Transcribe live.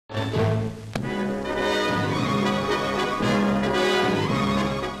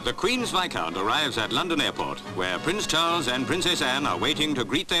The Queen's Viscount arrives at London Airport, where Prince Charles and Princess Anne are waiting to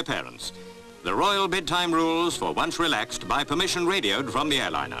greet their parents. The royal bedtime rules, for once relaxed, by permission radioed from the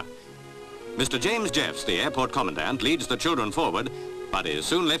airliner. Mr. James Jeffs, the airport commandant, leads the children forward, but is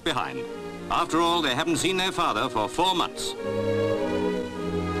soon left behind. After all, they haven't seen their father for 4 months.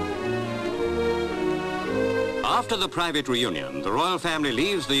 After the private reunion, the royal family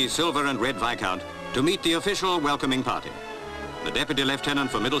leaves the silver and red Viscount to meet the official welcoming party. The Deputy Lieutenant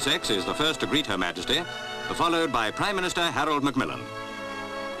for Middlesex is the first to greet Her Majesty, followed by Prime Minister Harold Macmillan.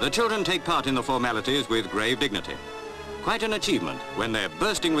 The children take part in the formalities with grave dignity. Quite an achievement when they're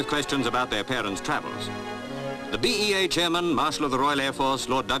bursting with questions about their parents' travels. The B.E.A. Chairman, Marshal of the Royal Air Force,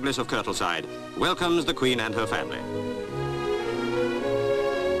 Lord Douglas of Kirtleside, welcomes the Queen and her family.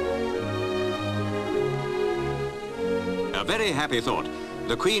 A very happy thought.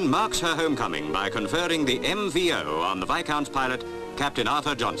 The Queen marks her homecoming by conferring the MVO on the Viscount's pilot, Captain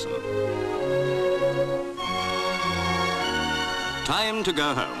Arthur Johnson. Time to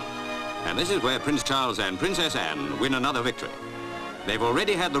go home. And this is where Prince Charles and Princess Anne win another victory. They've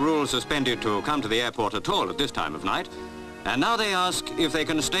already had the rules suspended to come to the airport at all at this time of night, and now they ask if they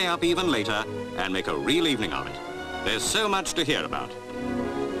can stay up even later and make a real evening of it. There's so much to hear about.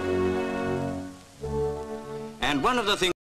 And one of the things